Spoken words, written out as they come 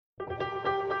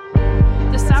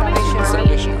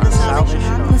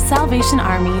Salvation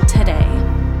Army today.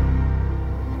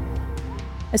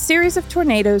 A series of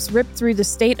tornadoes ripped through the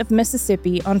state of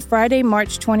Mississippi on Friday,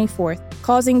 March 24th,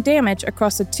 causing damage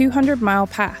across a 200-mile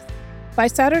path. By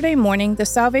Saturday morning, the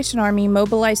Salvation Army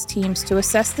mobilized teams to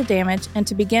assess the damage and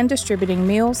to begin distributing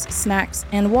meals, snacks,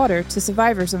 and water to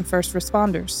survivors and first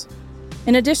responders.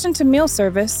 In addition to meal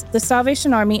service, the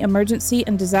Salvation Army Emergency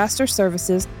and Disaster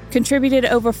Services contributed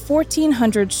over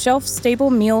 1,400 shelf-stable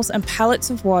meals and pallets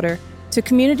of water to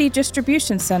community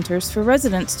distribution centers for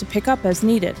residents to pick up as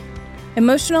needed.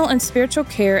 Emotional and spiritual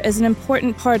care is an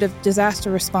important part of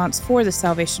disaster response for the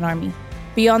Salvation Army.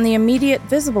 Beyond the immediate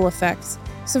visible effects,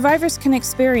 survivors can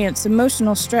experience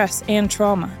emotional stress and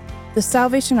trauma. The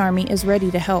Salvation Army is ready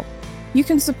to help. You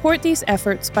can support these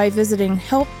efforts by visiting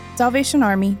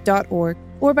helpsalvationarmy.org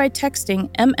or by texting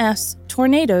MS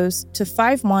Tornadoes to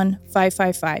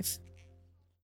 51555.